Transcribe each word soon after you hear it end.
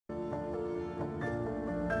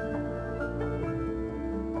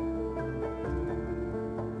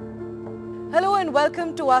and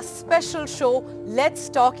welcome to our special show, Let's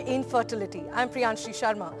Talk Infertility. I'm Priyanshi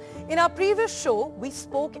Sharma. In our previous show, we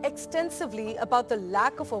spoke extensively about the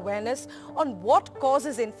lack of awareness on what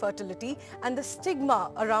causes infertility and the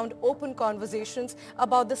stigma around open conversations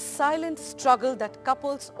about the silent struggle that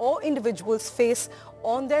couples or individuals face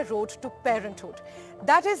on their road to parenthood.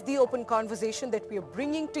 That is the open conversation that we are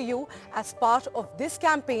bringing to you as part of this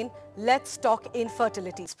campaign, Let's Talk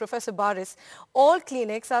Infertility. Professor Baris, all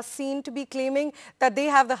clinics are seen to be claiming that they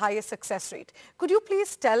have the highest success rate. Could you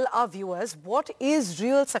please tell our viewers what is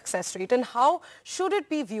real success rate and how should it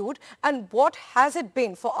be viewed, and what has it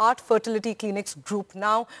been for Art Fertility Clinics Group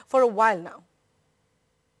now for a while now?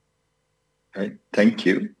 Okay, thank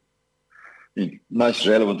you. Nice,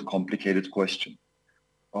 relevant, complicated question.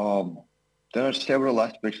 There are several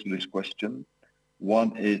aspects to this question.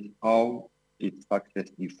 One is how is success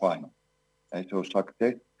defined. And so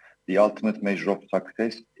success, the ultimate measure of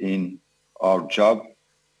success in our job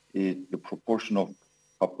is the proportion of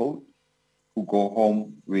couples who go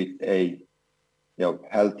home with a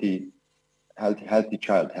healthy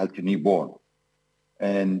child, healthy newborn.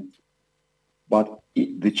 But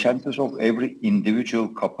the chances of every individual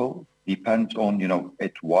couple depends on,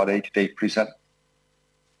 at what age they present,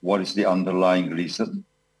 what is the underlying reason,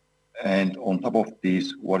 and on top of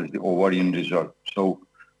these, what is the ovarian reserve. So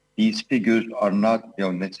these figures are not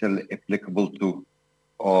necessarily applicable to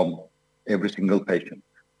every single patient.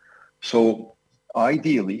 So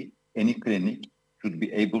ideally, any clinic should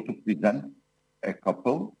be able to present a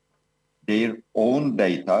couple their own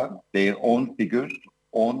data, their own figures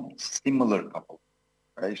on similar couples.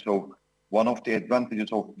 Right? So one of the advantages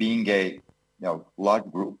of being a large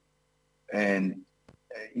group and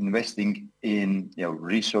investing in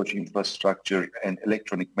research infrastructure and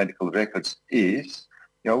electronic medical records is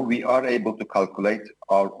we are able to calculate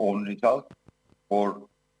our own results for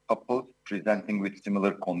couples presenting with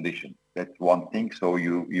similar conditions. That's one thing. So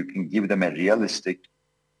you can give them a realistic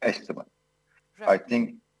estimate. Right. I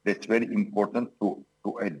think that's very important to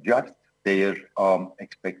adjust their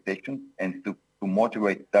expectations and to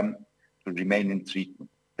motivate them to remain in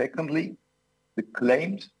treatment. Secondly, the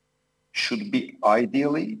claims should be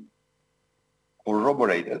ideally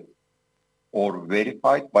corroborated or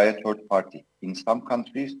verified by a third party. In some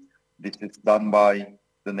countries, this is done by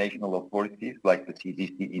the national authorities like the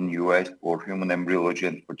CDC in US or Human Embryology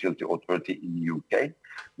and Fertility Authority in UK.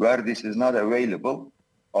 Where this is not available,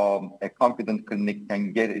 a competent clinic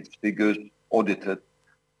can get its figures audited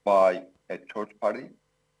by a third party,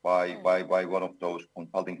 by one of those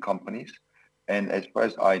consulting companies. And as far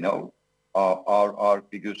as I know, our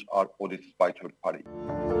figures are audited by third party.